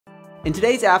In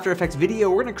today's After Effects video,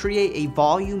 we're going to create a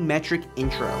volumetric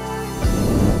intro.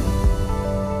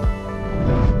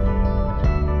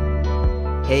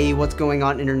 Hey, what's going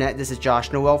on internet? This is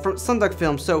Josh Noel from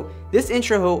SonduckFilm. So this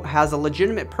intro has a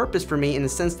legitimate purpose for me in the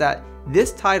sense that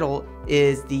this title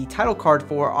is the title card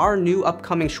for our new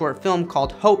upcoming short film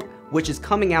called Hope, which is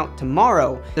coming out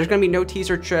tomorrow. There's gonna be no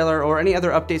teaser trailer or any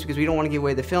other updates because we don't want to give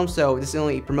away the film, so this is the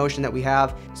only promotion that we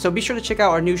have. So be sure to check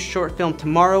out our new short film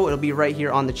tomorrow. It'll be right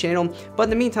here on the channel. But in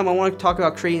the meantime, I want to talk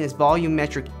about creating this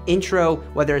volumetric intro,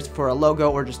 whether it's for a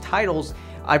logo or just titles.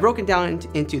 I broke it down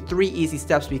into 3 easy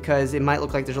steps because it might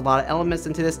look like there's a lot of elements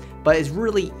into this, but it's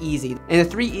really easy. And the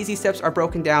 3 easy steps are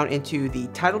broken down into the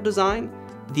title design,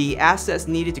 the assets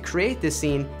needed to create this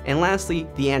scene, and lastly,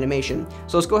 the animation.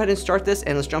 So let's go ahead and start this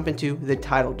and let's jump into the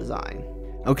title design.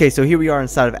 Okay, so here we are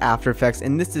inside of After Effects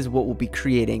and this is what we'll be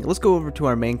creating. Let's go over to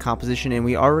our main composition and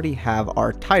we already have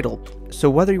our title. So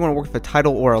whether you want to work with a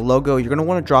title or a logo, you're going to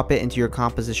want to drop it into your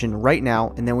composition right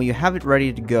now, and then when you have it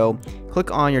ready to go,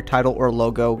 click on your title or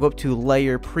logo, go up to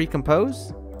Layer,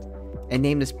 Pre-Compose, and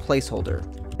name this placeholder,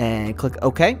 and click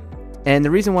OK. And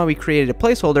the reason why we created a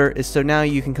placeholder is so now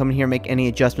you can come in here and make any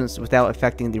adjustments without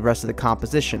affecting the rest of the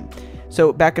composition.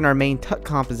 So back in our main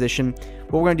composition,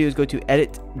 what we're going to do is go to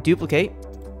Edit, Duplicate.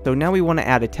 So now we want to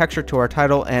add a texture to our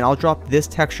title, and I'll drop this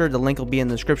texture, the link will be in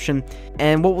the description.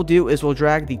 And what we'll do is we'll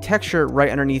drag the texture right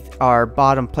underneath our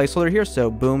bottom placeholder here, so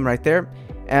boom, right there.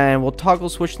 And we'll toggle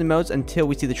switch the modes until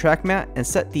we see the track matte and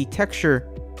set the texture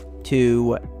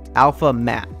to alpha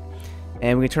matte.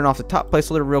 And we can turn off the top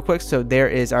placeholder real quick. So there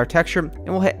is our texture, and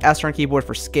we'll hit S on our keyboard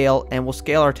for scale, and we'll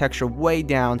scale our texture way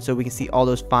down so we can see all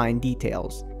those fine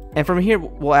details. And from here,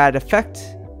 we'll add Effect,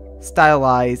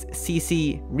 Stylize,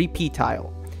 CC, Repeat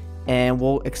Tile. And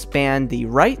we'll expand the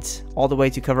right all the way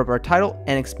to cover up our title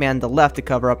and expand the left to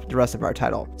cover up the rest of our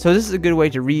title. So this is a good way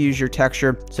to reuse your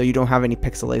texture so you don't have any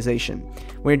pixelization.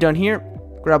 When you're done here,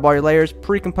 grab all your layers,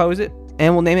 pre-compose it,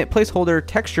 and we'll name it placeholder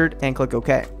textured and click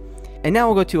OK. And now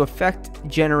we'll go to Effect,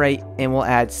 Generate, and we'll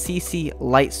add CC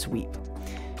Light Sweep.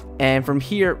 And from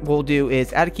here, what we'll do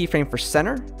is add a keyframe for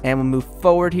center, and we'll move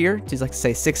forward here to, like,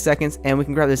 say 6 seconds, and we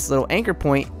can grab this little anchor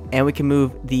point, and we can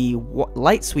move the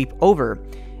light sweep over,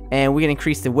 and we can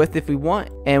increase the width if we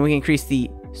want, and we can increase the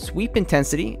sweep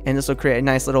intensity, and this will create a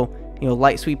nice little,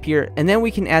 light sweep here. And then we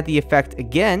can add the effect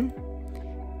again,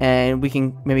 and we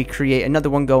can maybe create another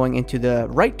one going into the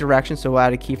right direction. So we'll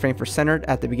add a keyframe for centered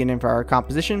at the beginning of our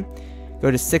composition.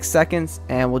 Go to 6 seconds,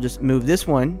 and we'll just move this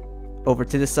one over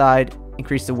to the side,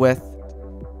 increase the width,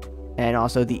 and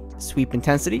also the sweep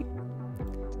intensity.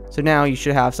 So now you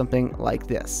should have something like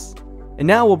this. And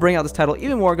now we'll bring out this title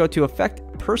even more, go to Effect,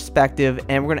 Perspective,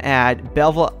 and we're going to add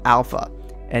Bevel Alpha.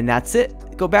 And that's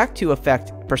it. Go back to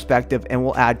Effect, Perspective, and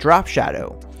we'll add Drop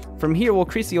Shadow. From here, we'll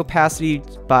increase the opacity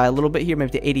by a little bit here,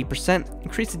 maybe to 80%.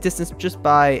 Increase the distance just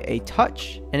by a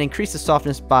touch, and increase the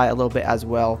softness by a little bit as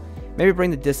well. Maybe bring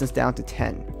the distance down to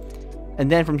 10.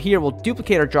 And then from here, we'll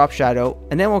duplicate our drop shadow,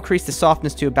 and then we'll increase the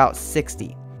softness to about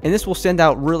 60. And this will stand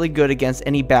out really good against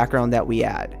any background that we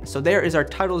add. So there is our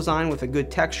title design with a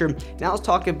good texture. Now let's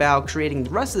talk about creating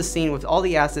the rest of the scene with all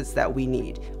the assets that we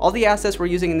need. All the assets we're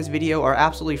using in this video are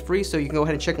absolutely free, so you can go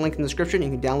ahead and check the link in the description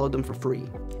and you can download them for free.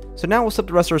 So now we'll set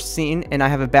the rest of our scene, and I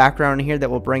have a background here that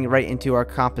will bring it right into our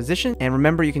composition. And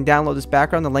remember, you can download this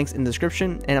background, the link's in the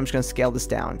description, and I'm just going to scale this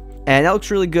down. And that looks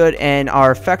really good, and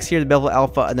our effects here, the bevel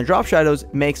alpha and the drop shadows,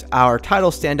 makes our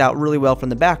title stand out really well from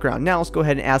the background. Now let's go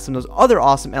ahead and add some of those other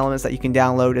awesome elements that you can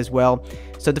download as well.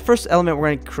 So the first element we're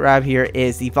going to grab here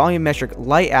is the volumetric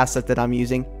light asset that I'm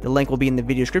using. The link will be in the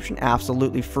video description,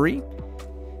 absolutely free.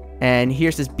 And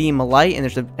here's this beam of light,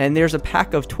 and there's a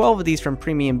pack of 12 of these from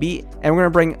Premium Beat, and we're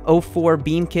going to bring 04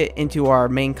 beam kit into our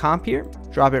main comp here,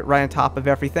 drop it right on top of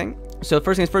everything. So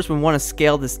first things first, we want to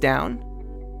scale this down,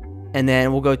 and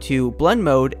then we'll go to blend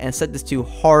mode and set this to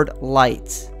hard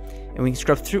light, and we can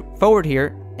scrub forward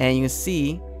here, and you can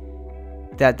see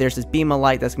that there's this beam of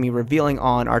light that's going to be revealing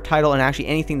on our title and actually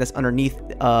anything that's underneath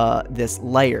this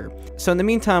layer. So in the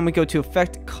meantime, we go to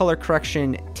Effect, Color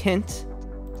Correction, Tint.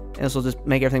 And this will just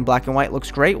make everything black and white.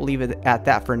 Looks great. We'll leave it at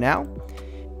that for now.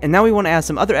 And now we want to add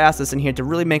some other assets in here to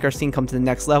really make our scene come to the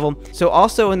next level. So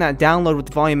also in that download with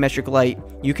the volumetric light,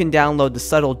 you can download the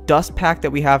subtle dust pack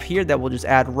that we have here that we'll just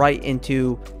add right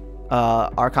into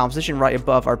our composition right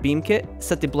above our beam kit.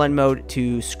 Set the blend mode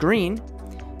to screen,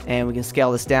 and we can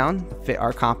scale this down, fit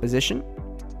our composition.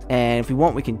 And if we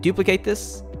want, we can duplicate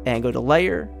this and go to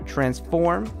Layer,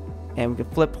 Transform, and we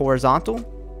can flip horizontal,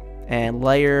 and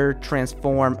Layer,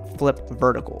 Transform, Flip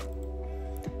vertical.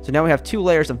 So now we have 2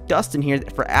 layers of dust in here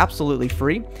for absolutely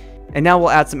free. And now we'll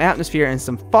add some atmosphere and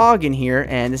some fog in here,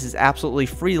 and this is absolutely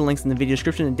free. The link's in the video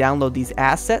description to download these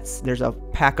assets. There's a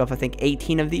pack of, I think,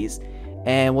 18 of these,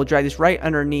 and we'll drag this right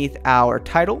underneath our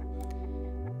title,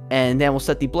 and then we'll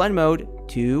set the blend mode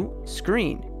to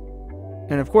screen.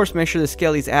 And of course, make sure to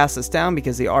scale these assets down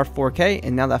because they are 4K,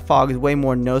 and now that fog is way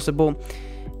more noticeable.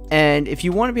 And if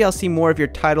you want to be able to see more of your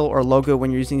title or logo when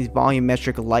you're using these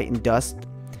volumetric light and dust,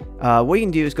 what you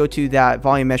can do is go to that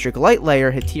volumetric light layer,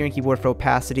 hit T on keyboard for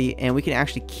opacity, and we can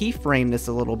actually keyframe this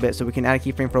a little bit. So we can add a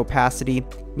keyframe for opacity,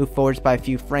 move forwards by a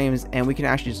few frames, and we can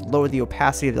actually just lower the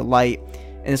opacity of the light,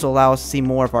 and this will allow us to see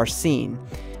more of our scene.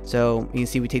 So you can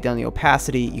see we take down the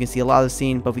opacity, you can see a lot of the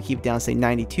scene, but if we keep it down, say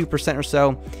 92% or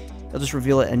so, it'll just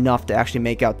reveal it enough to actually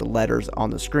make out the letters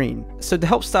on the screen. So to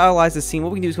help stylize the scene,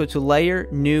 what we can do is go to Layer,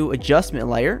 New Adjustment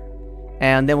Layer,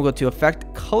 and then we'll go to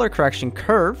Effect, Color Correction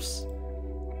Curves,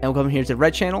 and we'll come here to the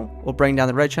red channel. We'll bring down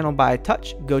the red channel by a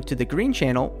touch. Go to the green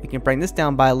channel. We can bring this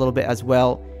down by a little bit as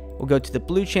well. We'll go to the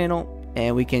blue channel,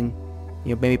 and we can,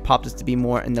 maybe pop this to be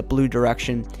more in the blue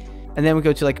direction. And then we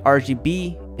go to like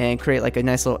RGB and create like a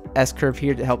nice little S curve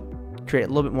here to help create a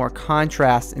little bit more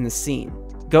contrast in the scene.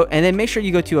 And then make sure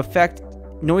you go to Effect,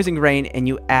 Noise and Grain, and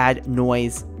you add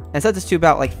noise. And set this to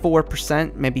about like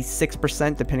 4%, maybe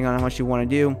 6%, depending on how much you want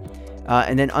to do.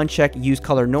 And then uncheck Use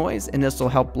Color Noise, and this will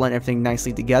help blend everything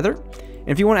nicely together. And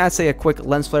if you want to add, say, a quick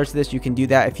lens flare to this, you can do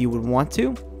that if you would want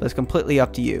to, but it's completely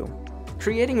up to you.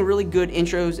 Creating really good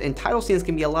intros and title scenes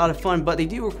can be a lot of fun, but they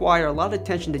do require a lot of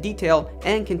attention to detail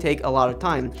and can take a lot of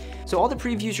time. So all the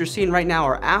previews you're seeing right now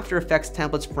are After Effects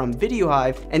templates from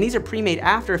Hive, and these are pre-made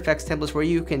After Effects templates where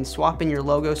you can swap in your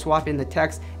logo, swap in the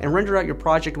text, and render out your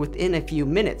project within a few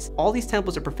minutes. All these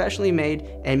templates are professionally made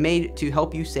and made to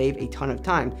help you save a ton of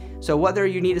time. So whether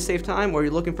you need to save time or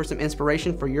you're looking for some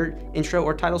inspiration for your intro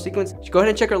or title sequence, go ahead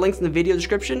and check our links in the video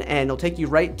description and it'll take you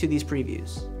right to these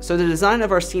previews. So the design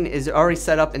of our scene is already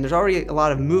set up and there's already a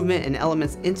lot of movement and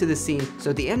elements into the scene.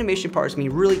 So the animation part is going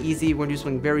to be really easy. We're going to do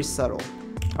something very subtle.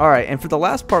 Alright, and for the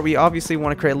last part, we obviously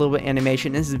want to create a little bit of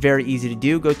animation. This is very easy to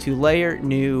do. Go to Layer,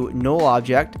 New, Null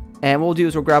Object. And what we'll do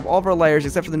is we'll grab all of our layers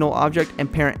except for the null object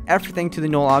and parent everything to the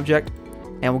null object.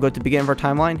 And we'll go to the beginning of our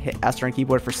timeline, hit S on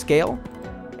keyboard for scale,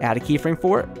 add a keyframe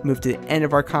for it, move to the end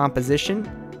of our composition,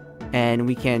 and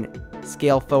we can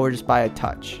scale forward just by a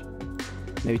touch,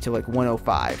 maybe to like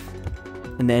 105.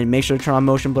 And then make sure to turn on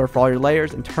motion blur for all your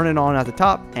layers and turn it on at the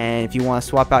top. And if you want to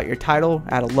swap out your title,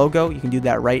 add a logo, you can do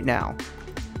that right now.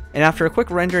 And after a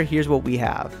quick render, here's what we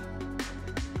have.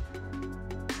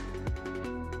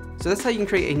 So that's how you can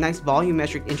create a nice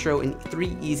volumetric intro in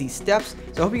 3 easy steps.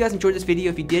 So I hope you guys enjoyed this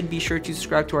video. If you did, be sure to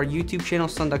subscribe to our YouTube channel,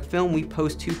 SonduckFilm. We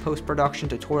post 2 post-production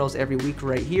tutorials every week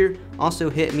right here. Also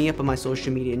hit me up on my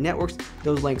social media networks.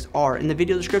 Those links are in the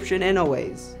video description, and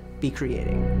always be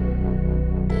creating.